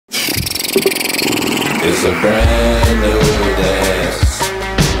It's a brand new dance.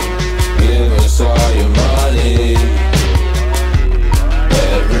 Give us all your money.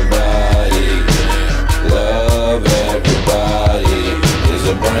 Everybody, love everybody. It's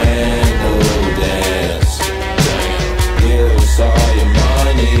a brand new dance. Give us all your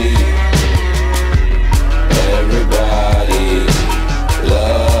money. Everybody,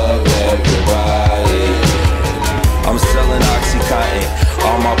 love everybody. I'm selling Oxycontin,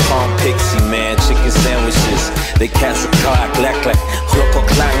 all my palm pixie, man. Chicken sandwiches, they cats a clack, clack, clack, clock,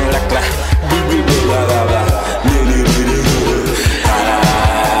 clack, clack, clack.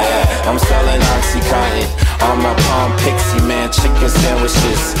 I'm selling Oxycontin, all my palm pixie, man. Chicken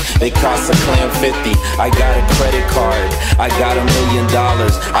sandwiches, they cost a clam 50. I got a credit card, I got $1 million.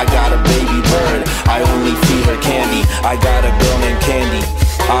 I got a baby bird, I only feed her candy. I got a girl named Candy.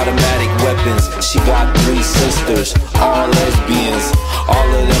 Automatic weapons, she got 3 sisters, all lesbians. All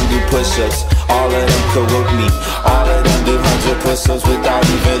of them do push-ups, all of them could whoop me. All of them do 100 push-ups without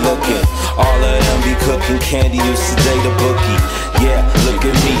even looking. All of them be cooking candy, used to date a bookie. Yeah, look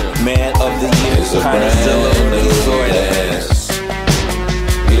at me, man of the year. It's a brand new dance.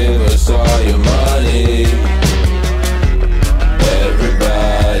 Give us all your money.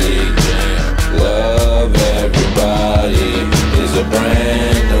 Everybody, love everybody. It's a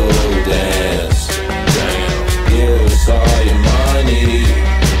brand new dance. Give us all your money.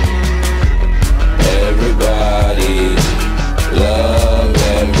 Everybody, love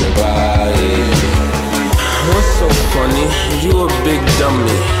everybody. What's so funny? You a big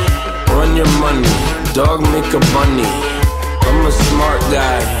dummy. Run your money, dog make a bunny. I'm a smart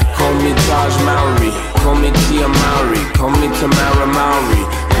guy, call me Taj Mowry. Call me Tia Mowry, call me Tamara Mowry.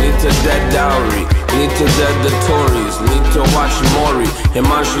 Need to dead dowry, need to dead the Tories. Need to watch Maury,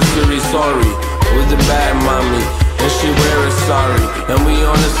 Himanshu Siri sorry. With the bad mommy, and she wear a sari. And we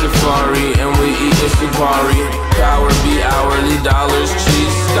on a safari, and we eat a safari. Power be hourly, dollars,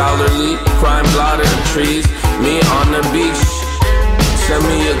 cheese, scholarly. Crime blotter, trees, me on the beach.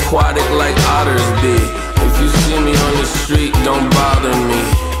 Semi-aquatic like otters be. If you see me on the street, don't bother me.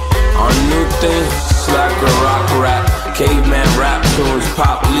 Our new thing, slacker rock rap. Caveman rap tunes,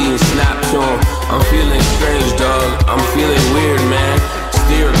 pop Lee and snap to 'em. I'm feeling strange, dog, I'm feeling weird, man.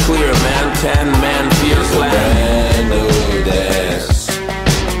 Steer clear, man, 10 man